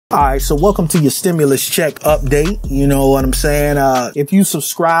All right, so welcome to your stimulus check update. You know what I'm saying? If you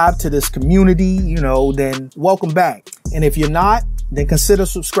subscribe to this community, then welcome back. And if you're not, then consider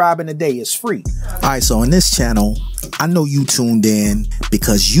subscribing today. It's free. All right, so in this channel, I know you tuned in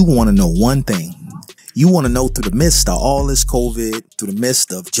because you want to know one thing. You want to know, through the midst of all this COVID, through the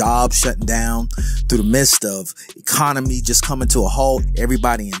midst of jobs shutting down, through the midst of economy just coming to a halt,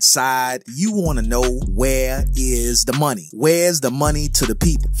 everybody inside, you want to know, where is the money? Where's the money to the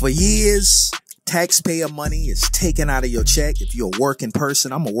people? For years, taxpayer money is taken out of your check. If you're a working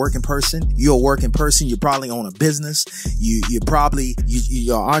person, I'm a working person. You're a working person. You probably own a business. You're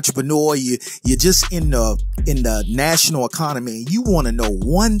an entrepreneur. You're just in the national economy. And you want to know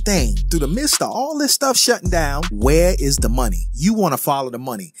one thing: through the midst of all this stuff shutting down, where is the money? You want to follow the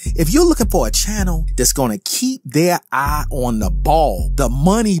money. If you're looking for a channel that's going to keep their eye on the ball, the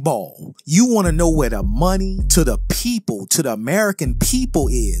money ball, you want to know where the money to the people, to the American people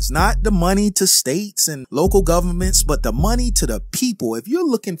is. Not the money to states and local governments, but the money to the people. If you're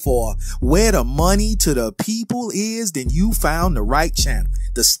looking for where the money to the people is, then you found the right channel.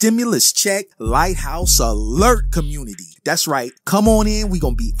 The Stimulus Check Lighthouse Alert Community. That's right. Come on in. We're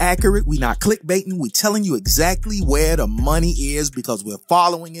going to be accurate. We're not clickbaiting. We're telling you exactly where the money is because we're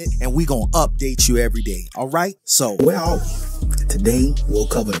following it, and we're going to update you every day. All right. So where are we? Today, we'll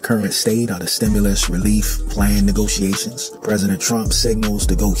cover the current state of the stimulus relief plan negotiations. President Trump signals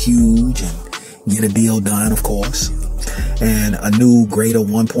to go huge and get a deal done, of course. And a new greater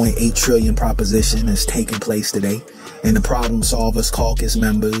 1.8 trillion proposition is taking place today. And the Problem Solvers Caucus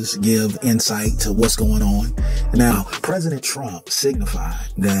members give insight to what's going on. Now, President Trump signified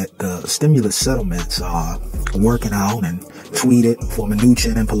that the stimulus settlements are working out and tweeted for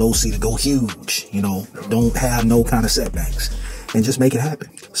Mnuchin and Pelosi to go huge. Don't have no kind of setbacks and just make it happen.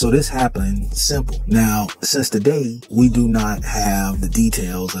 So this happened simple. Now, since today, we do not have the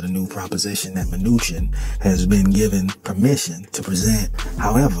details of the new proposition that Mnuchin has been given permission to present.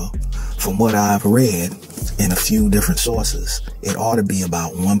 However, from what I've read in a few different sources, it ought to be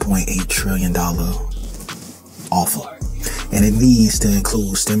about $1.8 trillion offer. And it needs to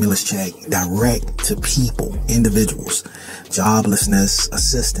include stimulus check direct to people, individuals, joblessness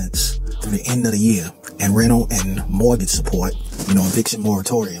assistance through the end of the year, and rental and mortgage support, eviction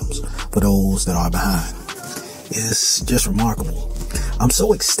moratoriums for those that are behind. It's just remarkable. I'm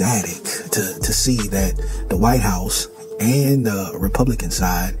so ecstatic to see that the White House and the Republican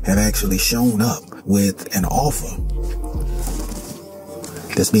side have actually shown up with an offer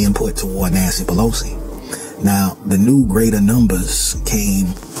that's being put toward Nancy Pelosi. Now, the new greater numbers came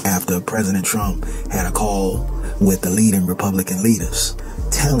after President Trump had a call with the leading Republican leaders,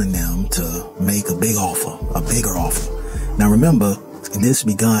 telling them to make a bigger offer. Now, remember, this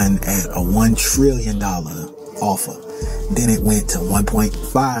begun at a $1 trillion offer. Then it went to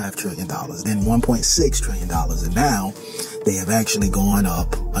 $1.5 trillion, then $1.6 trillion. And now they have actually gone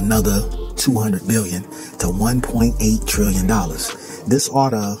up another $200 billion to $1.8 trillion. This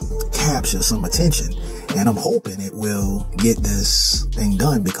ought to capture some attention, and I'm hoping it will get this thing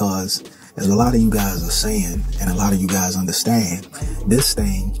done because, as a lot of you guys are saying, and a lot of you guys understand, this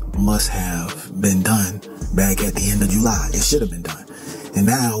thing must have been done back at the end of July. It should have been done. And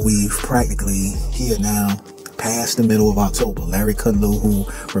now we've practically here now past the middle of October. Larry Kudlow, who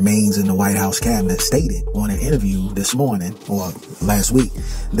remains in the White House cabinet, stated on an interview this morning or last week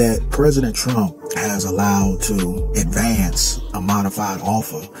that President Trump has allowed to advance a modified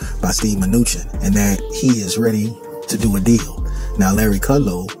offer by Steve Mnuchin and that he is ready to do a deal. Now, Larry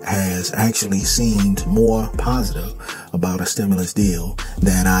Kudlow has actually seemed more positive about a stimulus deal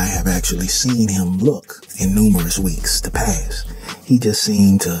than I have actually seen him look in numerous weeks to pass. He just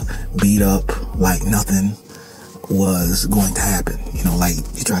seemed to beat up like nothing was going to happen, like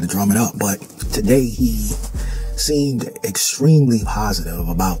he tried to drum it up. But today he seemed extremely positive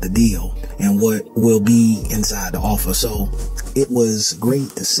about the deal and what will be inside the offer. So it was great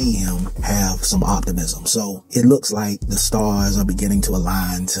to see him have some optimism. So it looks like the stars are beginning to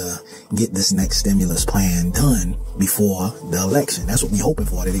align to get this next stimulus plan done before the election. That's what we're hoping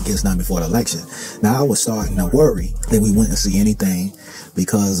for, that it gets done before the election. Now, I was starting to worry that we wouldn't see anything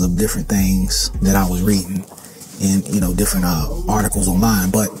because of different things that I was reading in, different articles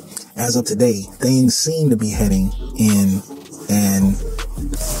online. But as of today, things seem to be heading in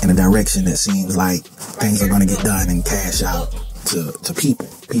a direction that seems like things are going to get done and cash out to people.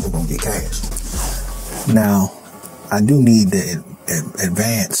 People going to get cash. Now, I do need to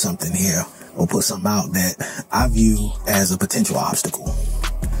advance something here or put something out that I view as a potential obstacle.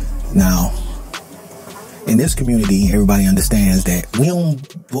 Now, in this community, everybody understands that we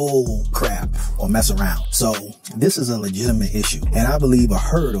don't bull crap or mess around. So this is a legitimate issue, and I believe a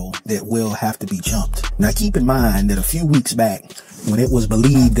hurdle that will have to be jumped. Now, keep in mind that a few weeks back, when it was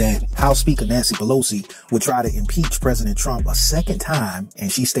believed that House Speaker Nancy Pelosi would try to impeach President Trump a second time,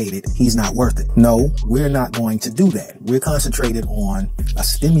 and she stated he's not worth it. No, we're not going to do that. We're concentrated on a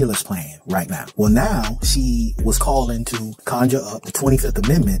stimulus plan right now. Well, now she was calling to conjure up the 25th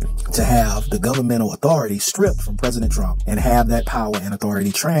Amendment to have the governmental authority stripped from President Trump and have that power and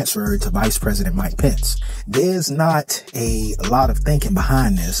authority transferred to Vice President Mike Pence. There's not a lot of thinking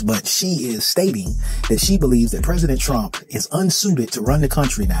behind this, but she is stating that she believes that President Trump is unsuited to run the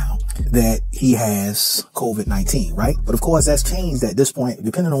country now that he has COVID-19, right? But of course, that's changed at this point,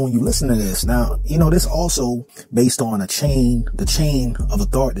 depending on when you listen to this. Now, this also based on the chain of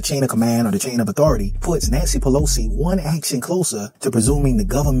authority, the chain of command or the chain of authority puts Nancy Pelosi one action closer to presuming the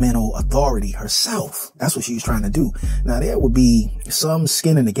governmental authority herself. That's what she's trying to do. Now, there would be some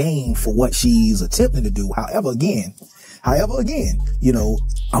skin in the game for what she's attempting to do. However, again,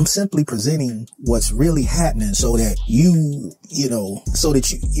 I'm simply presenting what's really happening so that you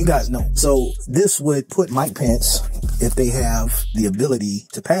guys know. So this would put Mike Pence, if they have the ability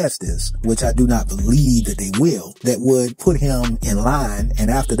to pass this, which I do not believe that they will, that would put him in line. And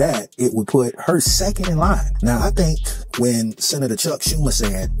after that, it would put her second in line. Now, I think when Senator Chuck Schumer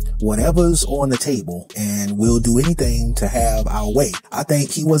said, whatever's on the table and we'll do anything to have our way, I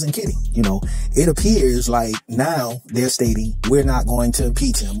think he wasn't kidding. It appears like now they're stating we're not going to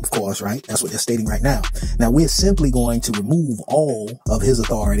impeach him, of course, right? That's what they're stating right now. Now, we're simply going to remove all of his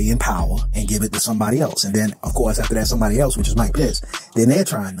authority and power and give it to somebody else. And then, of course, after that somebody else, which is Mike Pence, then they're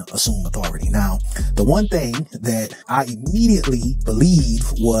trying to assume authority. Now, the one thing that I immediately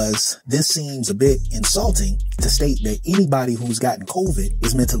believed was this seems a bit insulting to state that anybody who's gotten COVID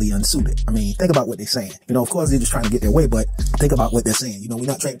is mentally unsuited. I mean, think about what they're saying. Of course, they're just trying to get their way, but think about what they're saying. We're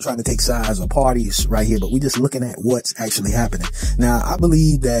not trying to take sides or parties right here, but we're just looking at what's actually happening. Now, I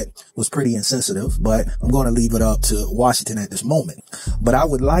believe that was pretty insensitive, but I'm going to leave it up to Washington at this moment. But I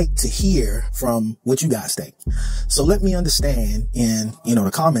would like to hear from what you guys think. So let me understand in, the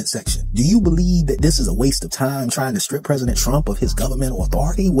comment section. Do you believe that this is a waste of time trying to strip President Trump of his governmental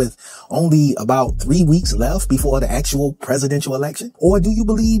authority with only about 3 weeks left before the actual presidential election? Or do you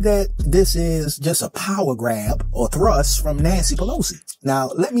believe that this is just a power grab or thrust from Nancy Pelosi?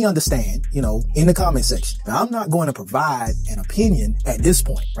 Now, let me understand, in the comment section. Now, I'm not going to provide an opinion at this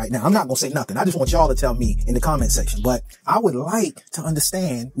point right now. I'm not going to say nothing. I just want y'all to tell me in the comment section, but I would like to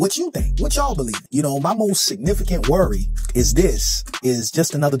understand what you think, what y'all believe. My most significant worry is this is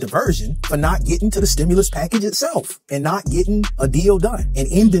just another diversion for not getting to the stimulus package itself and not getting a deal done and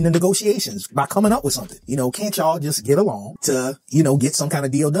ending the negotiations by coming up with something. Can't y'all just get along to, get some kind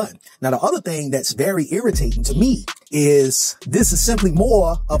of deal done? Now, the other thing that's very irritating to me is this is simply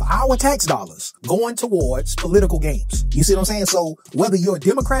more of our tax dollars going towards political games. You see what I'm saying? So whether you're a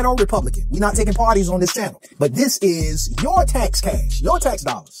Democrat or Republican, we're not taking parties on this channel, but this is your tax cash, your tax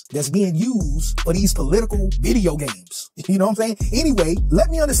dollars that's being used for these political video games. You know what I'm saying? Anyway, let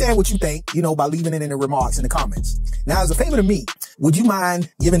me understand what you think, by leaving it in the remarks in the comments. Now, as a favor to me, would you mind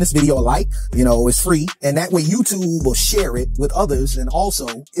giving this video a like? It's free, and that way YouTube will share it with others. And also,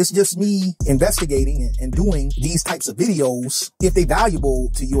 it's just me investigating and doing these types of videos if they're valuable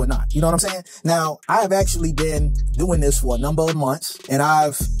to you or not. You know what I'm saying? Now, I have actually been doing this for a number of months, and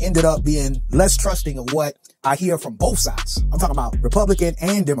I've ended up being less trusting of what I hear from both sides. I'm talking about Republican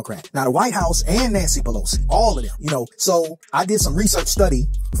and Democrat. Now, the White House and Nancy Pelosi, all of them, so I did some research study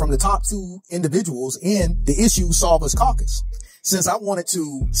from the top two individuals in the Issue Solvers Caucus. Since I wanted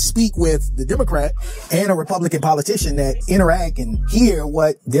to speak with the Democrat and a Republican politician that interact and hear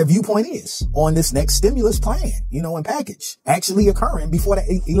what their viewpoint is on this next stimulus plan, and package actually occurring before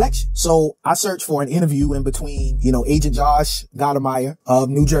the election. So I searched for an interview in between, Agent Josh Gottheimer of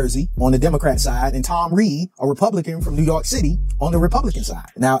New Jersey on the Democrat side and Tom Reed, a Republican from New York City, on the Republican side.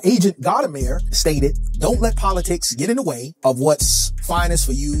 Now, Agent Gottheimer stated, don't let politics get in the way of what's finest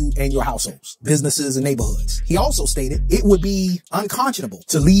for you and your households, businesses, and neighborhoods. He also stated it would be unconscionable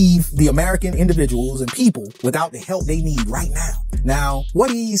to leave the American individuals and people without the help they need right now. Now,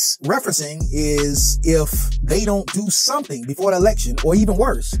 what he's referencing is if they don't do something before the election, or even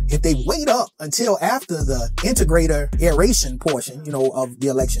worse, if they wait up until after the integrator aeration portion, of the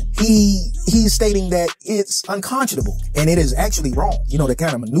election, he's stating that it's unconscionable and it is actually wrong, to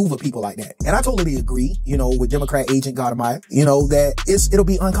kind of maneuver people like that. And I totally agree, with Democrat Agent Gottheimer, that it'll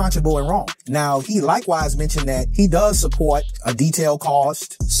be unconscionable and wrong. Now, he likewise mentioned that he does support a detailed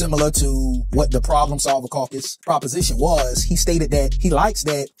cost similar to what the Problem Solver Caucus proposition was. He stated that he likes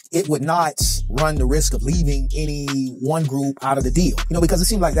that it would not run the risk of leaving any one group out of the deal. Because it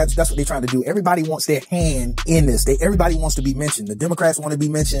seems like that's what they're trying to do. Everybody wants their hand in this. Everybody wants to be mentioned. The Democrats want to be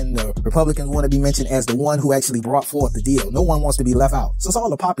mentioned. The Republicans want to be mentioned as the one who actually brought forth the deal. No one wants to be left out. So it's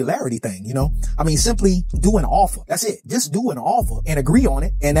all a popularity thing, simply do an offer. That's it. Just do an offer and agree on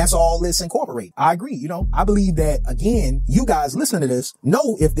it. And that's all let's incorporate. I agree. I believe that, again, you guys listening to this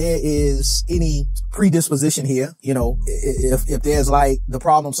know if there is any predisposition here, if there's like the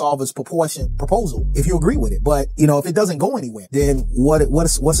problem solver's proposal, if you agree with it. But, if it doesn't go anywhere, then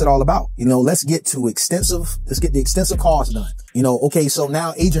what's it all about? Let's get the extensive cost done. Okay, so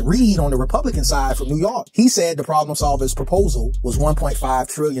now Agent Reed on the Republican side from New York, he said the problem solver's proposal was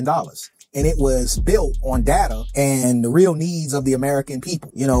 $1.5 trillion. And it was built on data and the real needs of the American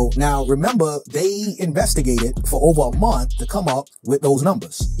people. Now remember, they investigated for over a month to come up with those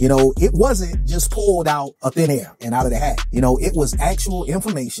numbers. It wasn't just pulled out of thin air and out of the hat. It was actual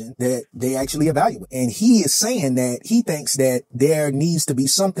information that they actually evaluated. And he is saying that he thinks that there needs to be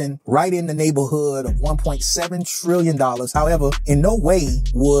something right in the neighborhood of $1.7 trillion. However, in no way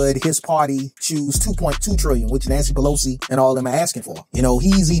would his party choose $2.2 trillion, which Nancy Pelosi and all of them are asking for.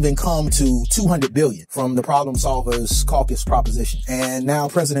 He's even come to $200 billion from the Problem Solvers Caucus proposition. And now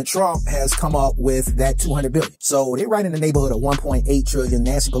President Trump has come up with that $200 billion. So they're right in the neighborhood of $1.8 trillion.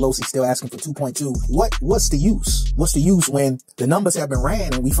 Nancy Pelosi still asking for $2.2. What's the use? What's the use when the numbers have been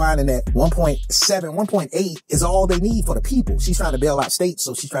ran and we finding that 1.7, 1.8 is all they need for the people? She's trying to bail out states,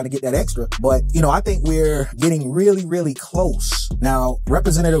 so she's trying to get that extra. But, I think we're getting really, really close. Now,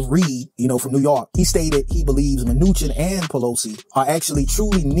 Representative Reed, from New York, he stated he believes Mnuchin and Pelosi are actually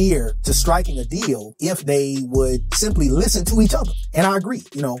truly near to striking a deal if they would simply listen to each other. And I agree.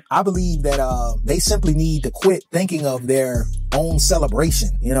 I believe that they simply need to quit thinking of their own celebration,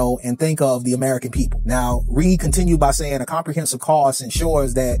 and think of the American people. Now, Reed continued by saying a comprehensive cost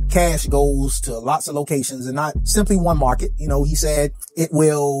ensures that cash goes to lots of locations and not simply one market. He said it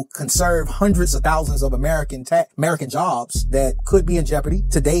will conserve hundreds of thousands of American jobs that could be in jeopardy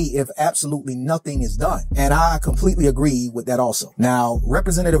today if absolutely nothing is done. And I completely agree with that also. Now,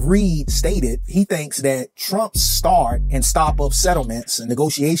 Representative Reed stated he thinks that Trump's start and stop of settlements and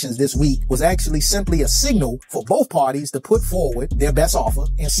negotiations this week was actually simply a signal for both parties to put forward their best offer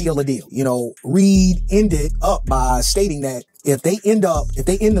and seal the deal. Reed ended up by stating that if they end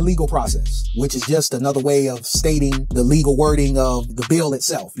the legal process, which is just another way of stating the legal wording of the bill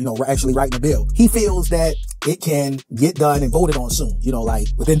itself, actually writing the bill, he feels that it can get done and voted on soon. Like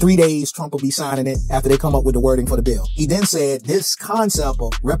within 3 days, Trump will be signing it after they come up with the wording for the bill. He then said this concept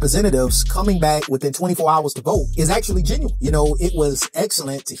of representatives coming back within 24 hours to vote is actually genuine. It was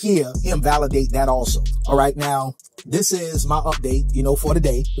excellent to hear him validate that also. All right. Now, this is my update, for the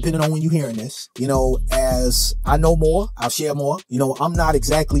day, depending on when you're hearing this. As I know more, I'll share more. I'm not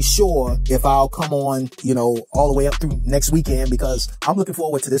exactly sure if I'll come on, all the way up through next weekend because I'm looking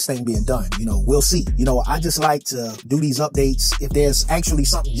forward to this thing being done. We'll see. I just like to do these updates if there's actually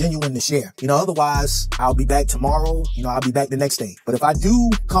something genuine to share. Otherwise I'll be back tomorrow. I'll be back the next day. But if I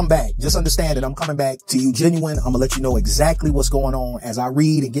do come back, just understand that I'm coming back to you genuine. I'm gonna let you know exactly what's going on as I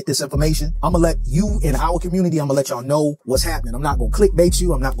read and get this information. I'm gonna let you in our community, I'm gonna let y'all know what's happening. I'm not gonna clickbait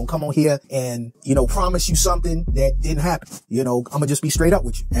you. I'm not gonna come on here and, promise you something that didn't happen. I'm gonna just be straight up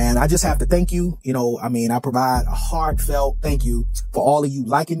with you. And I just have to thank you. I provide a heartfelt thank you for all of you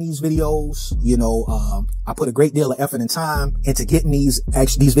liking these videos. I put a great deal of effort and time into getting these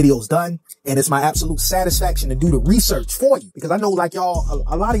videos done. And it's my absolute satisfaction to do the research for you because I know like y'all,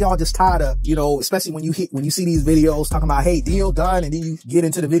 a lot of y'all just tired of, especially when you see these videos talking about, hey, deal done. And then you get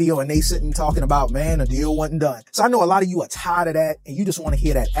into the video and they sitting talking about, man, the deal wasn't done. So I know a lot of you are tired of that and you just want to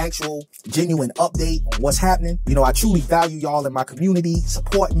hear that actual genuine update on what's happening. I truly value y'all in my community.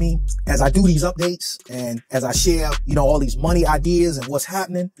 Support me as I do these updates and as I share, all these money ideas and what's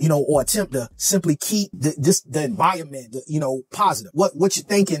happening, or attempt to simply keep the environment, positive. What you're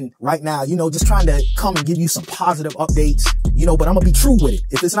thinking right now, just trying to come and give you some positive updates, but I'm gonna be true with it.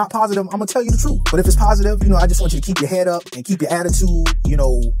 If it's not positive, I'm gonna tell you the truth. But if it's positive, I just want you to keep your head up and keep your attitude,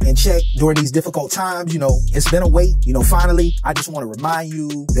 in check during these difficult times. It's been a wait. Finally, I just want to remind you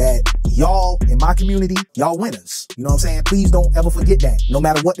that y'all in my community, y'all winners. You know what I'm saying? Please don't ever forget that. No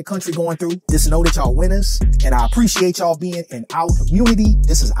matter what the country going through, just know that y'all winners. And I appreciate y'all being in our community.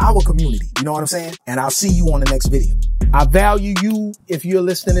 This is our community. You know what I'm saying? And I'll see you on the next video. I value you. If you're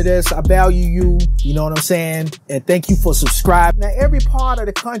listening to this, I value you. You know what I'm saying? And thank you for subscribing. Now, every part of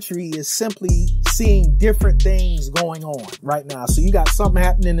the country is simply seeing different things going on right now. So you got something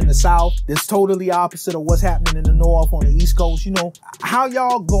happening in the South that's totally opposite of what's happening in the North on the East Coast. How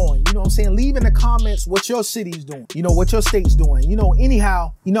y'all going? You know what I'm saying? Leave in the comments what your city's doing, you know, what your state's doing. You know,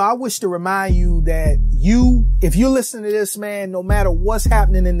 anyhow, you know, I wish to remind you that if you're listening to this, man, no matter what's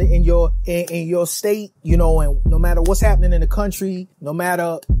happening in your state, you know, and no matter what's happening in the country, no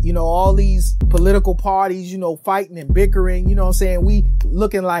matter, you know, all these political parties, you know, fighting and bickering, you know what I'm saying? We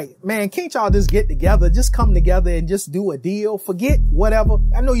looking like, man, can't y'all just get together, just come together and just do a deal? Forget whatever.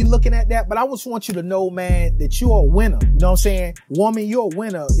 I know you're looking at that, but I just want you to know, man, that you're a winner. You know what I'm saying? Woman, you're a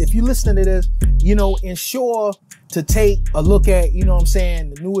winner. If you listen to this, you know, ensure to take a look at, you know what I'm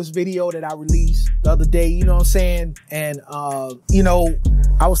saying, the newest video that I released the other day, you know what I'm saying? And, you know,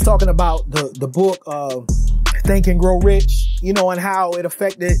 I was talking about the book, Think and Grow Rich, you know, and how it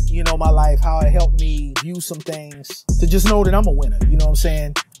affected, you know, my life, how it helped me view some things to just know that I'm a winner. You know what I'm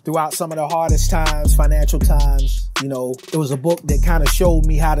saying? Throughout some of the hardest times, financial times, you know, it was a book that kind of showed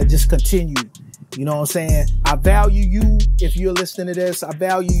me how to just continue. You know what I'm saying? I value you. If you're listening to this, I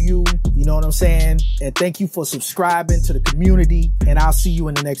value you. You know what I'm saying? And thank you for subscribing to the community. And I'll see you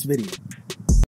in the next video.